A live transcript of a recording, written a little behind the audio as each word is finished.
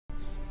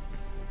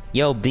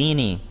Yo,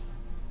 Beanie.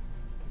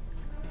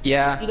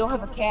 Yeah. You don't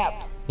have a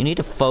cap. You need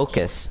to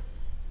focus.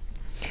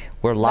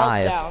 We're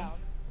live. Meltdown.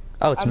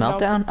 Oh, it's I'm Meltdown?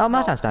 melted. Oh,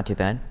 Meltdown's not too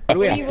bad. What do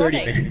we What are have? you 30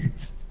 running?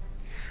 minutes.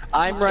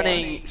 I'm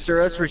running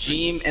Suros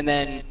Regime and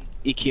then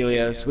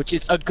Ekelios, which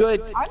is a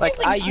good. I'm Like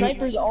using I use.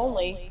 snipers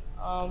only.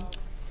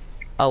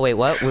 Oh, wait,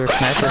 what? We were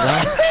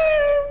snipers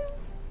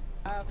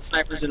on?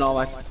 Snipers and all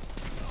my.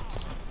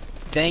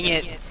 Dang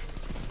it!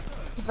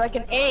 If I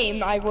can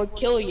aim, I would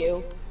kill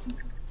you.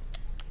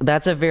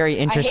 That's a very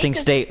interesting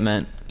this-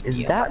 statement.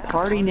 Is that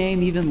party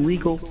name even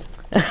legal?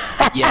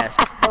 Yes.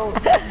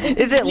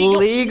 Is it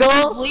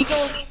legal?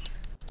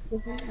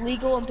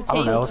 Legal and I potato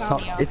don't know.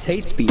 Tommy. It's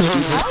hate speech.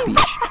 It's hate speech.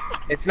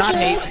 It's not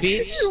hate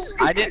speech.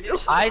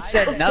 I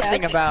said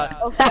nothing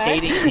about Okay.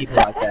 hating people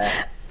like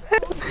that.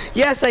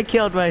 Yes, I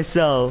killed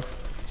myself.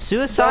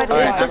 Suicide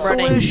Alright, is the I'm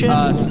running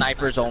solution.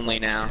 snipers only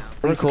now.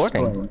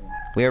 Recording.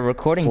 We are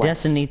recording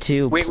Flex. Destiny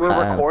 2. Wait,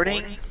 we're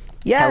recording?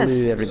 Yes.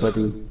 Hello,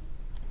 everybody.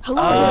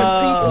 Hello,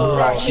 Oh, people.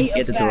 right,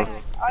 get the door.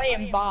 I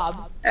am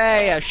Bob.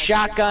 Hey, a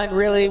shotgun?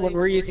 Really? When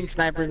we're using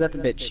snipers, that's a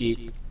bit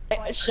cheap.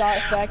 Shot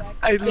effect.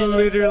 I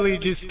literally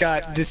just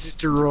got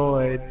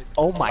destroyed.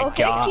 Oh my Oh, thank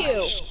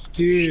gosh,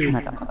 dude!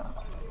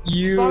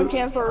 You Spawn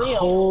cam for real.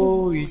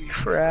 holy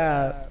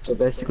crap! So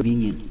basically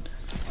convenient.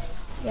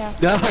 Yeah.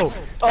 No!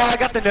 Oh, I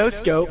got the no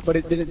scope, but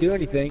it didn't do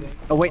anything.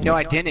 Oh wait, no,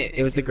 I didn't.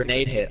 It was the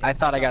grenade hit. I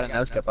thought I got a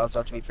no scope. I was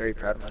about to be very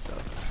proud of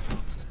myself.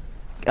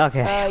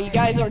 Okay. You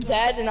guys are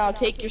dead, and I'll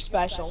take your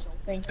special.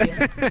 Thank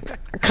you.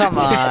 Come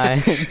on.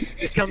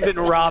 Just comes in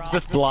and robs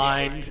us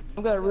blind.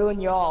 I'm gonna ruin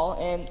y'all,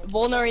 and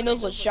Volnari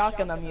knows what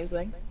shotgun I'm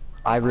using.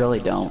 I really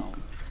don't.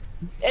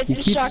 It's You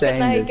the keep shotgun saying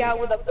that I this. got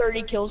with a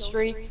 30 kill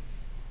streak. You're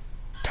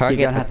Target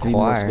gonna have to be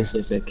more acquired.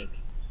 specific.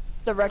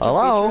 The retro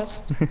Hello?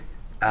 futurist.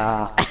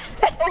 Ah. Oh,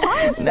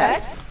 hi,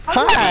 Zach.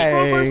 Hi.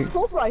 Reverse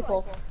pulse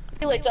rifle.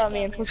 He licked on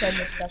me and put on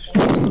this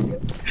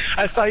special.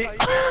 I saw you.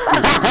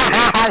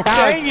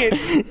 Dang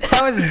it!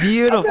 That was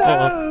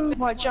beautiful.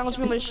 What, challenge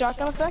me with a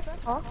shotgun effect?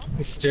 Huh? I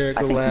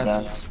Hysterical think he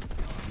laugh. does.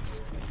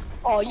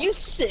 Oh, you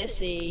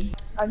sissy.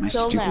 My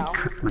Until now.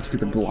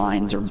 stupid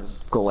blinds are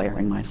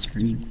glaring my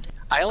screen.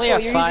 I only Oh,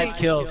 have you're 5 using-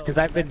 kills because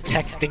I've been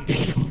texting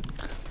people.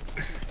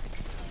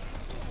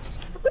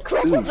 What the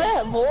crap was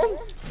that,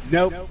 Vol?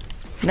 Nope.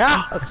 No.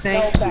 Oh, Go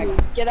thank back. you.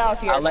 Get out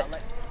here. I'll let.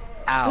 This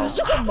Ow. is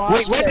just a mosh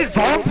Wait, when pit, did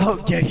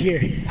Volpoke get here?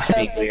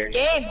 because this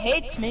game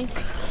hates me.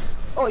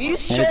 Oh, you really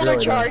shoulder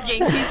does.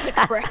 charging piece of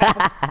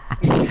crap.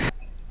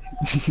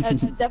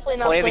 That's definitely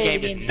not Play the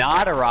playing game is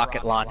not a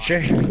rocket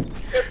launcher.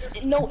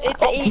 No,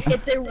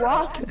 it's a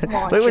rocket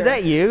launcher. Wait, was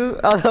that you?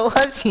 Oh, that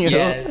was you.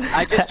 Yes.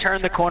 I just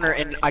turned the corner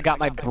and I got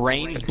my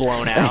brains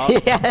blown out.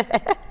 Yeah.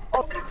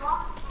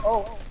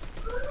 Oh.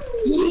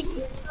 Yeet.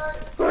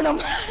 Burn him.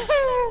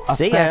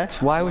 See ya.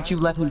 Effect, why would you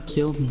let him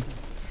kill me?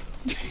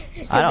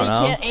 I don't He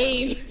know. can't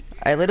aim.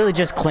 I literally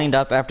just cleaned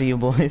up after you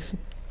boys.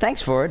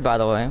 Thanks for it, by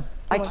the way.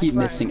 I keep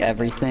missing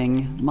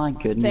everything. My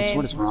goodness, Same.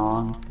 what is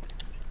wrong?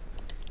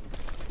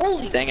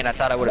 Holy. Dang it, I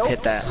thought I would have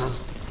hit that.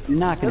 You're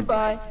not gonna.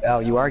 Goodbye. Oh,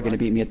 you are gonna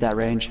beat me at that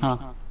range, huh?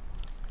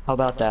 How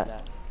about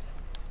that?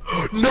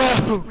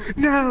 No!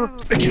 No!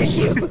 There's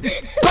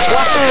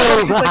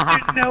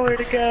nowhere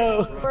to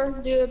go.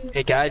 Burn, dude.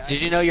 Hey guys,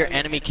 did you know your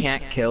enemy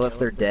can't kill if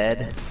they're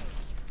dead?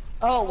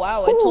 Oh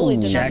wow, I totally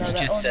didn't know Shax that.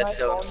 just Oh, said nice,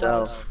 so oh,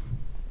 himself.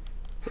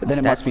 nice. Then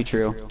it must be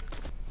true.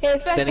 Hey, in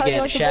fact, Then how do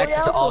you again, like the Shax is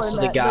Borealis also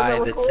or the that? guy Does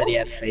that look said he cool?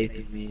 had faith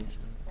in me. So.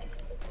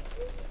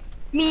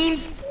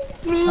 Memes.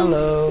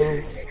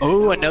 Hello.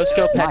 Oh, a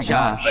no-scope My headshot.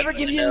 gosh. Never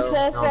give you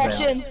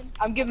satisfaction.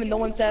 I'm giving no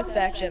one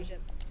satisfaction.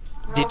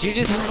 Did you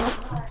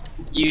just...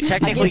 You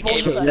technically I gave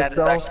gave him yourself-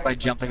 satisfaction by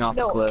jumping off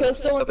the No, cliff.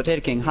 because someone. Oh,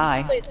 Potato King,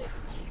 hi.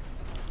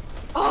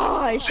 Oh,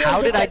 I should.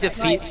 How did I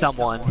defeat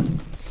someone?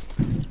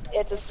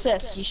 It's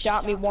assist. You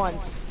shot me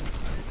once.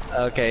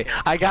 Okay,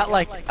 I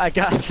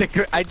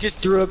just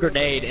threw a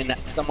grenade and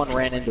someone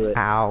ran into it.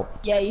 Ow.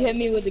 Yeah, you hit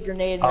me with the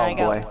grenade and Oh, I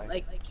got boy.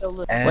 like killed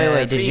it.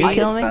 Wait, did you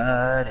kill me?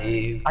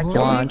 Everybody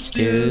Wants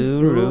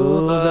to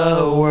rule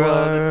the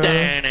world.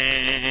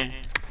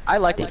 I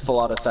like this full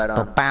auto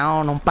sidearm.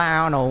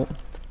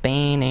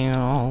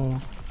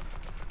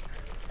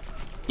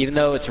 Even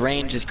though its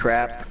range is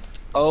crap.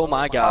 Oh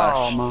my Oh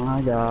gosh.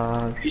 my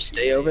god. You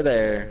stay over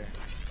there.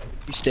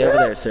 You stay over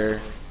there, sir. You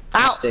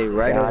Ow. stay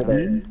right Got over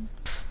there. me.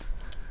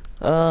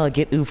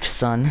 Get oofed,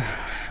 son.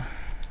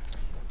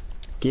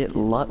 Get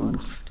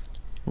oofed.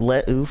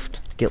 Let oofed.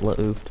 Get let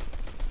oofed.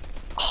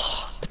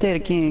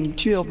 Potato King,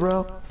 chill,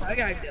 bro. I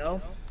gotta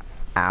go.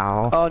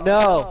 Ow. Oh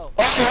no!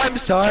 Oh, I'm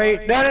sorry.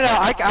 No, no, no.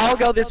 I'll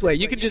go this way.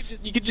 You can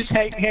just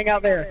hang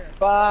out there.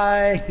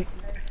 Bye.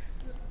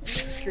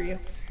 Screw you.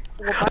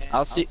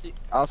 I'll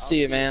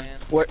see you, man.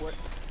 What?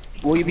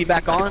 Will you be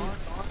back on?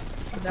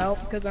 No,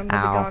 because I'm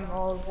gonna Ow. be gone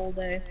all the whole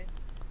day.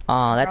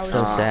 Aw, that's so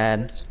Probably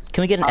sad.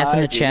 Can we get an F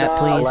in the chat,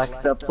 please?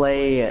 Alexa,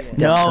 play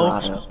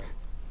No.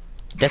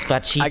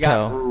 Desperado. I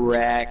got Despacito.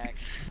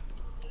 wrecked.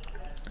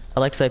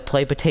 Alexa,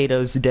 play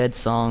Potato's Dead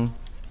song.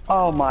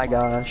 Oh my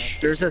gosh.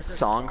 There's a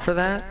song for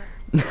that?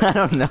 I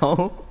don't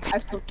know. I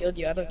still killed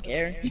you. I don't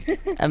care.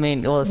 I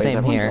mean, well, Wait, is same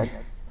everyone here.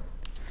 dead?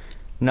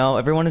 No,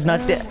 everyone is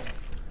not dead.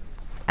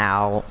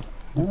 Ow.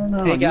 I don't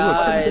know. Hey you look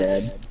pretty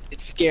guys,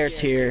 it's scarce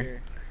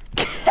here.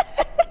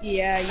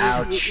 Yeah,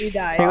 Ouch. you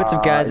died. Hey, what's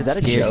up, guys? is It's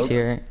that a Scarce joke?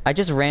 here. I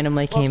just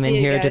randomly came in see you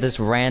here to guys. this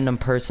random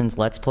person's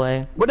Let's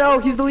Play. But no,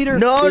 he's the leader.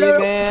 No, See no, you,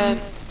 man.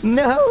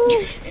 no.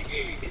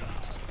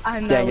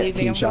 I'm Dang not it, leaving.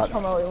 team I'm shots.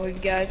 gonna promote with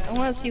you guys. I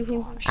want to see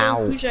who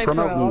Ow. should I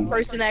Promote promote. me. A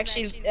person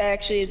actually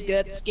is good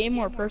at this game,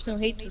 or a person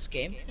who hates this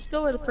game. Let's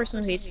go with a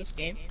person who hates this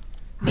game.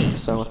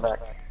 So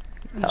effect.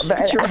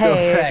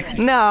 Hey, Effect.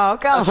 no,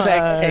 come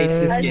Effect hates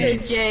this I game.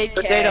 said JK.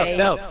 Potato,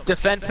 no,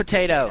 defend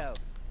Potato.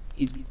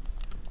 He's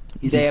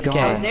He's AFK.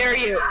 gone. There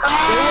you.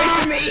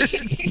 Get away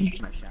from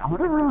me.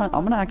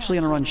 I'm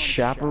gonna run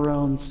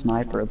Chaperone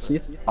Sniper. Let's see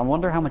if, I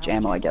wonder how much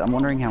ammo I get. I'm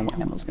wondering how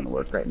ammo's gonna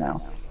work right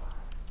now.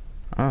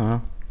 I don't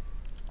know.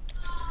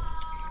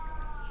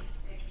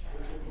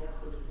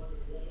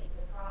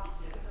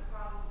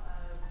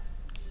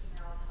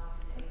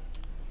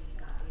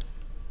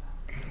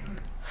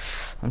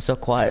 I'm so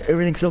quiet.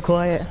 Everything's so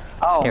quiet.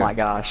 Oh Here. my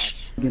gosh.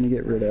 I'm gonna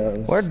get rid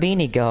of. Where'd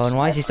Beanie go, and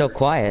why is he so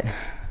quiet?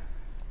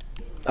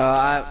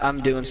 I'm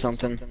doing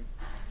something.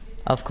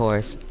 Of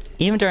course.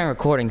 Even during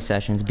recording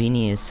sessions,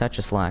 Beanie is such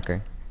a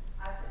slacker.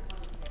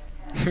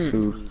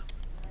 Oof.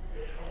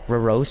 We're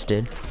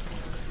roasted.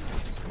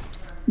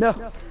 No.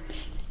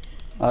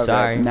 Okay,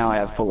 Sorry. Now I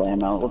have full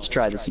ammo. Let's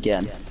try this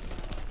again.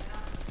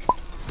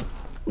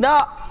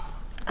 No!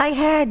 I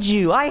had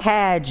you! I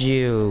had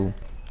you!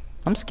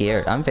 I'm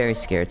scared. I'm very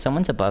scared.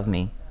 Someone's above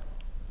me.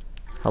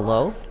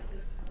 Hello?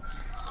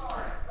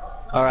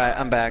 Alright,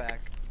 I'm back.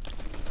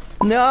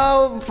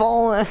 No!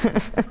 Fallen!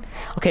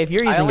 Okay, if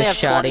you're I using only a have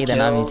 20 shotty, then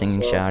I'm kills,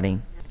 using so- shotty.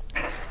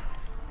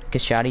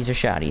 Because shotties are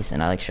shotties,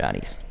 and I like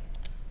shotties.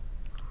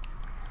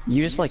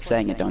 You just like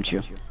saying it, don't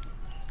you?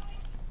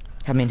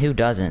 I mean, who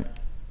doesn't?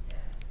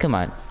 Come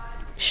on.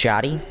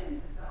 Shotty?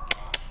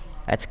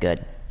 That's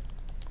good.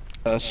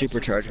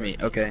 Supercharge me,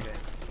 okay.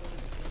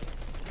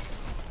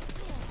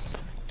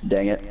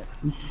 Dang it.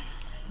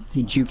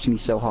 He juked me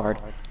so hard.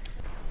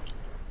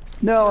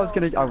 No, I was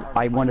gonna.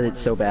 I wanted it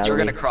so badly. You were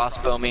gonna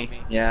crossbow me,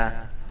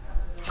 yeah.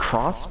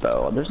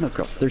 Crossbow? There's no.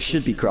 There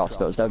should be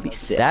crossbows. That would be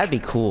sick. That'd be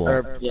cool.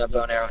 Or, yeah,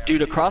 bow and arrow.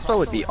 Dude, a crossbow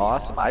would be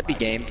awesome. I'd be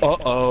game.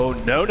 Uh-oh,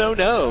 no, no,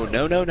 no,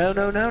 no, no, no,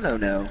 no, no, no,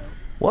 no.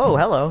 Whoa,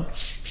 hello.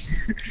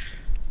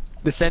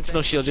 The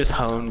sentinel shield just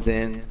hones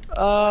in.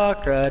 Oh,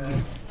 crud.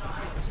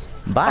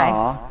 Bye.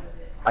 Aw.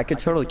 I could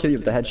totally kill you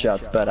with the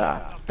headshot, but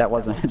that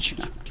wasn't a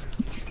headshot.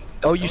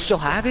 Oh, you still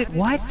have it?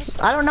 What?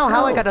 I don't know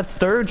how I No. got a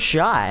third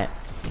shot.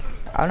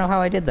 I don't know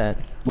how I did that.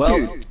 Well,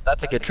 Dude.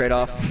 that's a good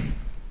trade-off.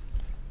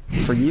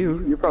 For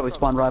you, you probably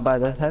spawned right by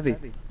the heavy.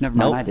 Never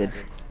mind, Nope. I did.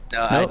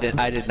 No, Nope.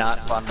 I did not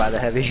spawn by the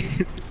heavy.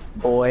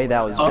 Boy,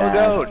 that was Oh bad.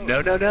 no,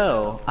 no, no,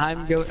 no.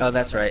 I'm go. Oh,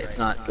 that's right. It's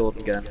not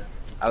golden gun.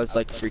 I was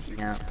like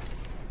freaking out.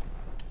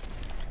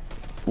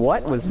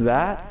 What was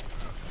that?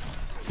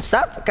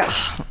 Stop.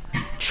 God.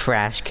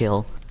 Trash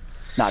kill.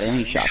 Not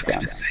any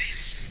shotgun.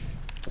 Face.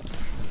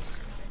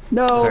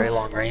 No. Very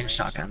long range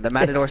shotgun. The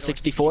Matador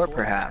 64,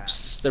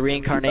 perhaps. The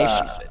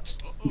reincarnation of it.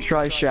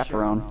 Try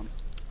chaperone.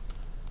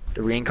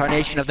 The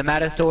reincarnation of the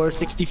Matador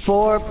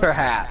 64,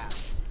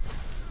 perhaps.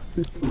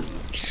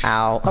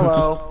 Ow.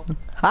 Hello.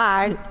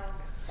 Hi.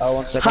 Oh,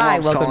 1 second. Hi,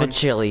 Mom's welcome calling. to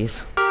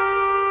Chili's.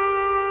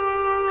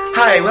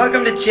 Hi,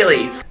 welcome to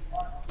Chili's.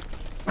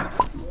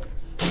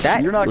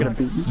 That You're not gonna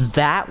be.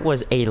 That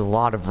was a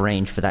lot of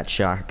range for that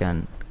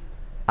shotgun.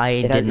 I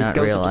It did not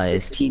goes up to realize.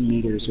 16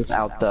 meters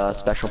without the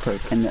special perk,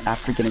 and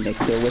after getting a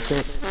kill with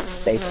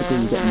it,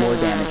 basically you get more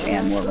damage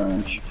and more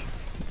range.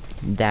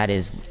 That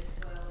is.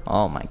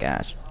 Oh my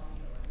gosh.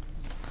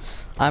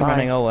 I'm Bye.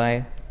 running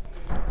away.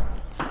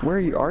 Where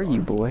are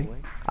you, boy?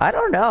 I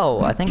don't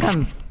know. I think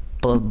I'm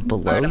below.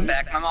 Alright, I'm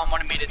back. My mom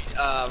wanted me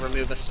to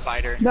remove a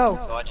spider. No.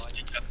 So I just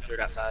picked it up and threw it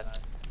outside.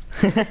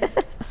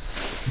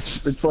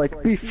 It's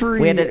like be free.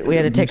 we had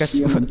to take a You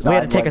see him we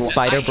had to take a inside,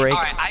 spider break.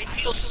 Alright, I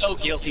feel so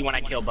guilty when I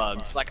kill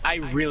bugs. Like, I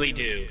really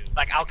do.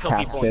 Like, I'll kill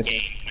people in Pacifist.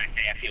 game and I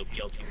say I feel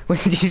guilty.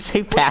 Wait, did you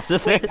say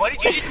pacifist? Wait, what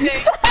did you just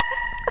say?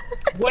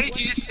 What did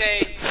you just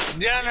say?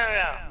 No, no,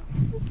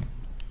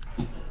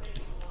 no.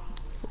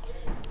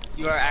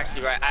 You are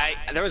actually right.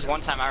 There was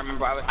one time I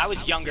remember I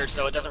was younger,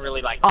 so it doesn't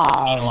really like mean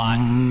a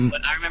lot.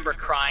 But I remember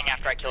crying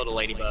after I killed a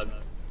ladybug.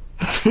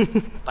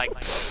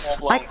 Like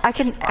full-blown I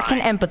can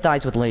crying.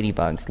 empathize with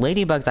ladybugs.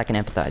 Ladybugs I can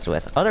empathize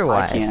with. I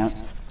Otherwise, can't.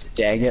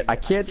 Dang it! I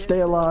can't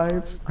stay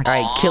alive.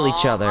 alright, kill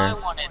each Aw, other. I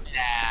wanted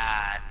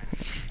that.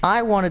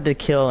 I wanted to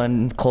kill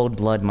in cold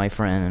blood, my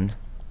friend.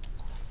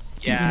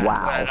 Yeah,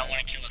 Wow. but I don't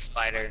want to kill a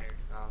spider.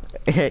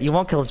 So. You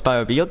won't kill a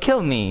spider, but you'll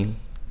kill me.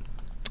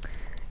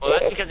 Well,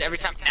 that's because every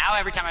time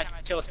I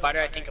kill a spider,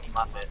 I think of a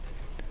Muppet.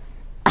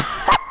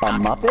 A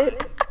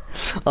Muppet?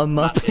 A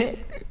Muppet?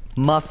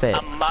 Muffet.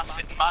 A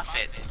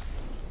Muffet.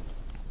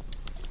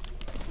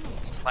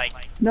 Like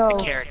No.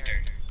 the character,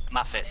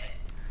 Muffet.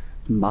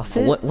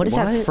 Muffet? What is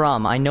that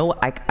from? I know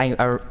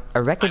I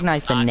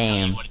recognize the I will not tell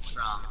you name. what it's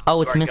from.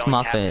 Oh, it's You are Miss going to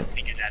have to Muffet.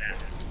 figure that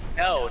out.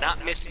 No,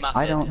 not Miss Muffet.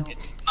 I don't-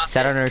 It's Muffet.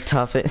 Saturn or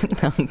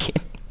Tuffet? No, I'm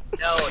kidding.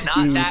 No,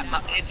 not that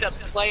Muffet. It's a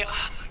play.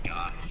 Oh my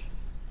gosh.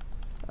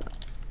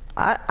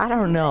 I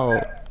don't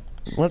know.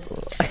 What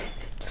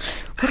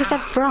is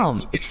that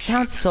from? It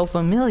sounds so I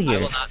familiar.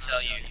 will not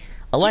tell you.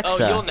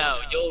 Alexa. Oh, you'll know.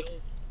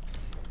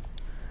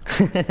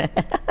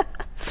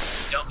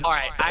 Don't. All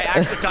right. I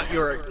actually thought you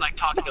were like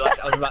talking to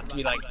Alexa. I was about to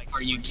be like,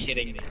 "Are you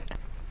kidding me?"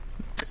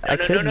 No.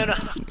 Dang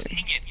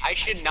it! I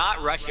should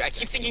not rush you. I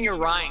keep thinking you're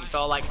Ryan, so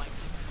I'll like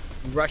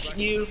rush at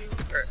you,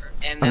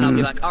 and then I'll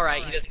be like, "All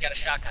right, he doesn't got a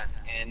shotgun,"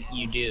 and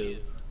you do.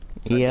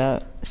 So Yeah,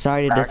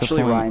 sorry to disappoint.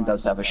 Actually, Ryan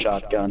does have a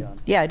shotgun.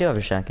 Yeah, I do have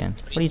a shotgun.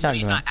 What are you talking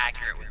He's about? not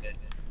accurate with it.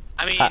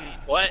 I mean,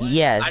 what?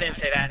 yes. I didn't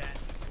say that.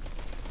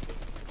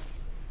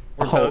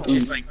 We're Oh, both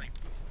just like.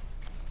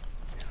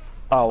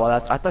 Oh,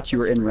 well, I thought you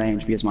were in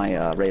range because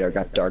my radar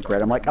got dark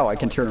red. I'm like, oh, I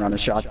can turn around a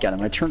shotgun.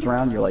 And when I turned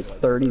around, you're like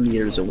 30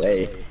 meters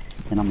away.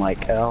 And I'm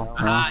like, oh,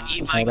 well,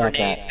 Eat my how about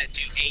grenades that? that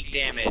do 8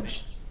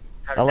 damage.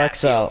 How does that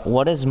Alexa, feel?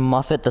 what is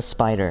Muffet the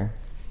Spider?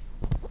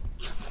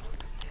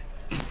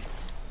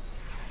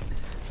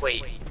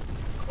 Wait,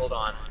 hold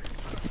on.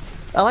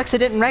 Alexa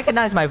didn't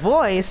recognize my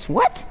voice.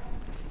 What?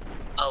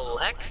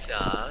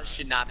 Alexa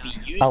should not be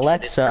used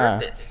Alexa,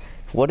 for this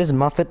purpose. what is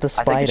Muffet the I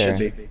think Spider? it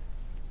should be.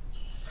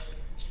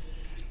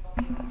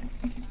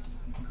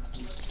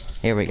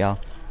 Here we go.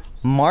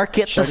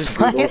 Market the Should I just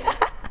Spider.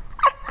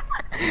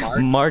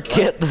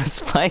 Market the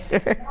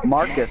Spider.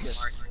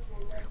 Marcus.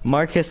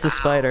 Marcus the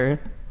Spider.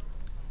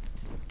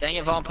 Dang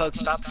it, Von Poke,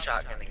 stop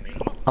shotgunning me.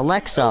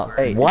 Alexa,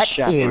 Hey, what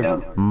shut is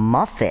up.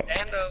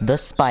 Muffet the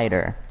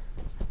Spider?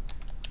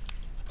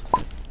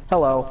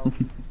 Hello.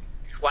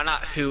 Why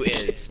not who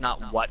is,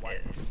 not what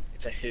is?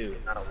 It's a who,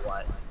 not a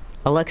what.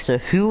 Alexa,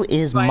 who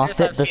is Spiders Muffet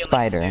have the feelings,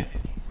 Spider? too.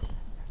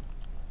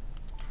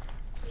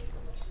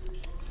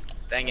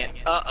 Dang it.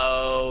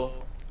 Uh-oh.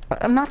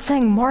 I'm not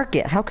saying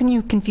market. How can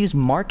you confuse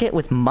market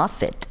with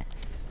Muffet?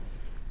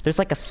 There's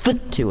like a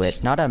foot to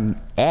it, not an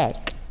egg.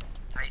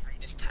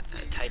 Just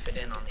type it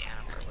in on the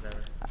app or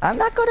whatever. I'm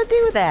not gonna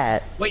do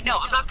that. Wait, no,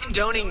 I'm not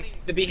condoning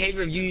the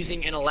behavior of you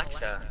using an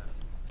Alexa.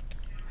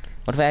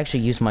 What if I actually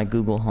use my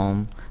Google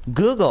Home?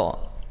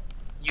 Google!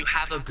 You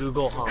have a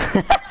Google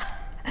Home.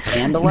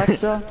 And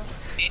Alexa?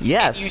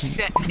 Yes. You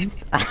said.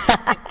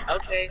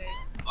 Okay.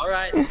 All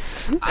right.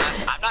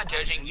 I'm not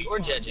judging. You were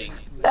judging.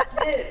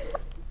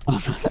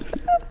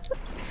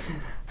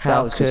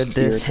 How was could just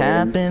this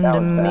irritating. happen That to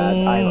was bad.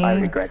 me? I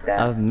regret that.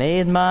 I've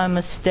made my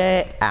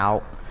mistake.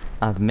 Ow.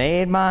 I've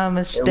made my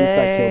least I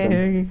killed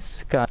him.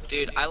 mistakes. God.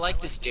 Dude, I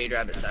like this Jade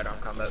Rabbit sidearm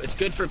combo. It's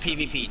good for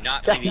PvP,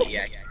 not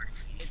PvE.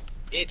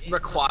 It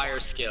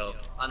requires skill,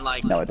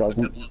 unlike No, it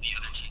doesn't. the other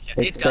cheese guys.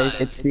 It's, It does.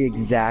 it's the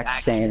exact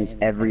same as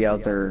every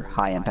other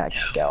high-impact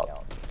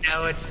scout.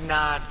 No, it's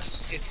not.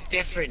 It's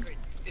different.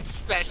 It's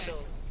special.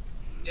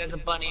 It has a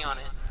bunny on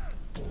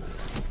it.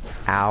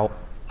 Ow.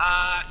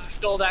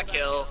 Stole that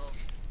kill.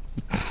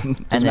 And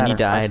Doesn't then you matter, I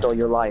died. stole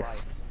your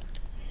life.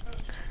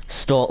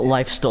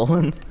 Life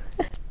stolen.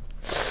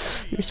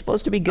 You're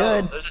supposed to be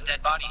good. Oh, there's a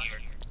dead body here.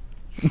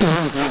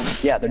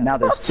 Yeah, now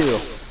there's two.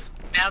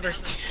 Now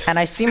there's two. And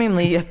I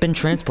seemingly have been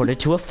transported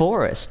to a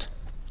forest.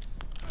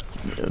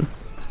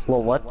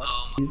 Well, what?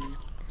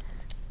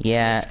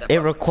 Yeah, Step it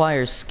up.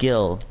 requires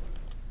skill.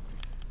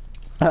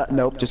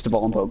 Nope, just a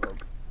ball and poke.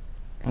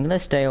 I'm gonna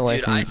stay away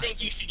Dude, from. I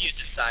think you should use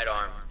a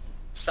sidearm.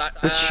 The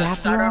Sidearm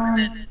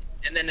chaperone?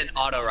 and then an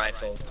auto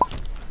rifle.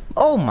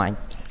 Oh my.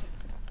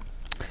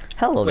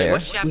 Hello Wait, there.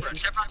 what's chaperone?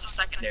 Chaperone's a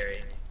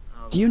secondary.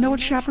 Do you know what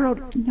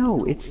chaperone?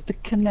 No, it's the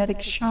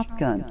kinetic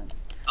shotgun.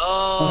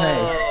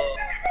 Oh.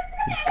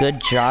 Good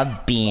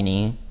job,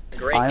 Beanie.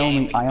 Great I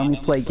game. only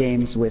play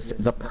games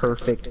with the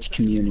perfect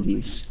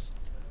communities.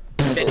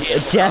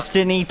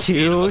 Destiny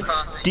 2. Animal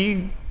Crossing. Do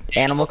you...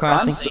 Animal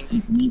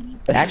Crossing?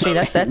 Actually,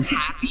 that's.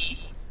 Happy.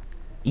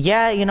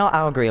 Yeah, you know,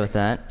 I'll agree with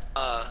that.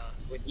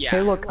 Yeah.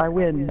 Hey, look, I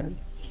win.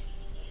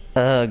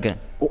 Ugh.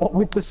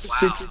 With the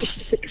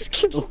 66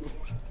 kills.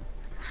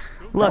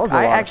 That was Look, a I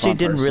lot of actually fun,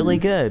 did really personally.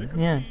 good.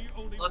 Yeah.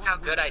 Look how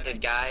good I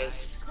did,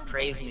 guys.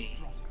 Praise me.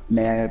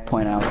 May I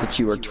point out that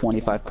you are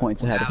 25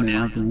 points ahead of me,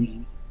 my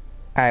friend?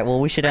 Alright, well,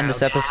 we should end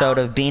this episode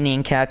of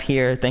Beanie Cap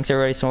here. Thanks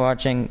everybody for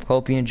watching.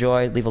 Hope you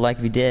enjoyed. Leave a like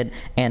if you did.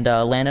 And,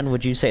 Landon,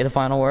 would you say the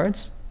final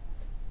words?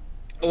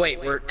 Oh, wait,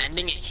 we're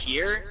ending it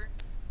here?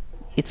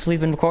 We've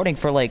been recording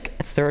for like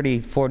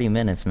 30-40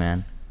 minutes,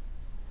 man.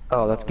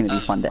 Oh, that's gonna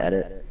be fun to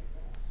edit.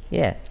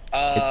 Yeah.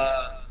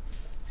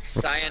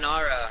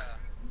 Sayonara,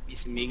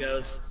 mis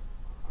amigos.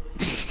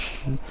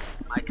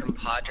 My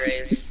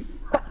compadres.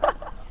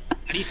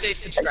 How do you say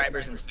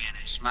subscribers in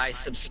Spanish? My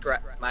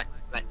Subscribe. yes, my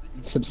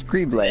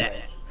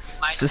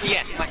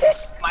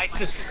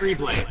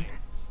subscribe.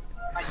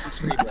 My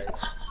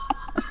subscribers.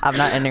 I'm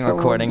not ending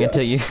recording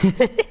until you...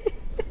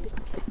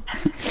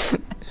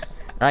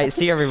 Alright,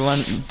 see you everyone.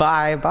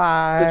 Bye,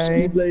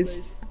 bye.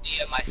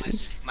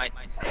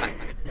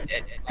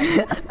 Yeah,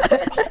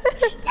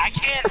 I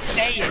can't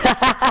say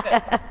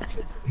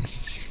it.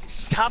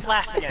 Stop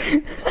laughing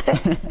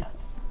at me.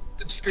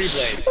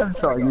 Subscribe. I'm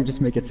sorry, you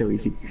just make it so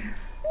easy.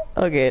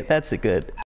 Okay, that's a good.